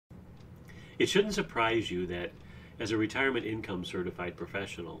It shouldn't surprise you that as a retirement income certified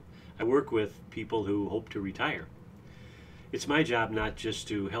professional, I work with people who hope to retire. It's my job not just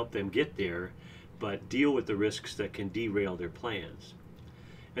to help them get there, but deal with the risks that can derail their plans.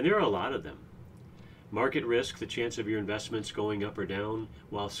 And there are a lot of them. Market risk, the chance of your investments going up or down,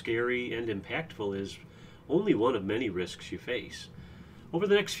 while scary and impactful, is only one of many risks you face. Over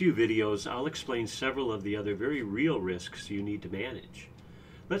the next few videos, I'll explain several of the other very real risks you need to manage.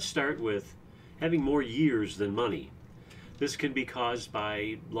 Let's start with having more years than money. This can be caused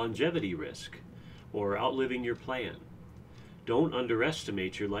by longevity risk or outliving your plan. Don't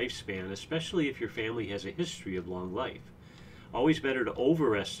underestimate your lifespan, especially if your family has a history of long life. Always better to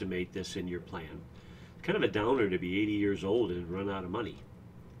overestimate this in your plan. It's kind of a downer to be 80 years old and run out of money.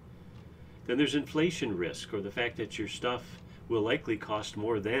 Then there's inflation risk, or the fact that your stuff will likely cost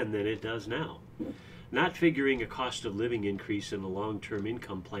more then than it does now. Not figuring a cost of living increase in a long-term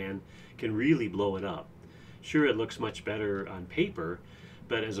income plan can really blow it up. Sure, it looks much better on paper,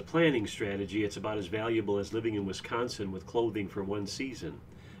 but as a planning strategy, it's about as valuable as living in Wisconsin with clothing for one season.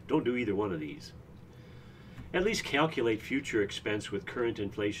 Don't do either one of these. At least calculate future expense with current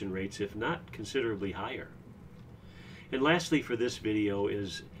inflation rates, if not considerably higher. And lastly for this video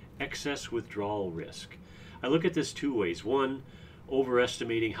is excess withdrawal risk. I look at this two ways. One,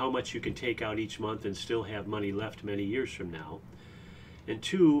 overestimating how much you can take out each month and still have money left many years from now. And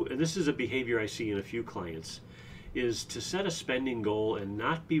two, and this is a behavior I see in a few clients, is to set a spending goal and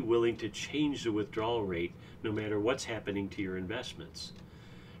not be willing to change the withdrawal rate no matter what's happening to your investments.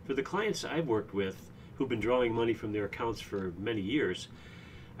 For the clients I've worked with who've been drawing money from their accounts for many years,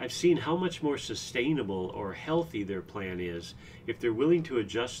 I've seen how much more sustainable or healthy their plan is if they're willing to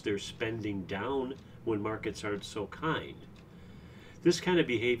adjust their spending down when markets aren't so kind. This kind of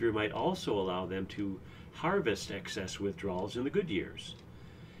behavior might also allow them to harvest excess withdrawals in the good years.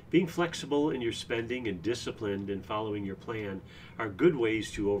 Being flexible in your spending and disciplined in following your plan are good ways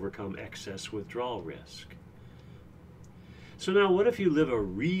to overcome excess withdrawal risk. So now, what if you live a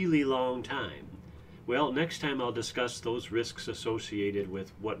really long time? Well, next time I'll discuss those risks associated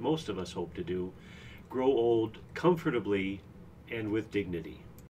with what most of us hope to do: grow old comfortably and with dignity.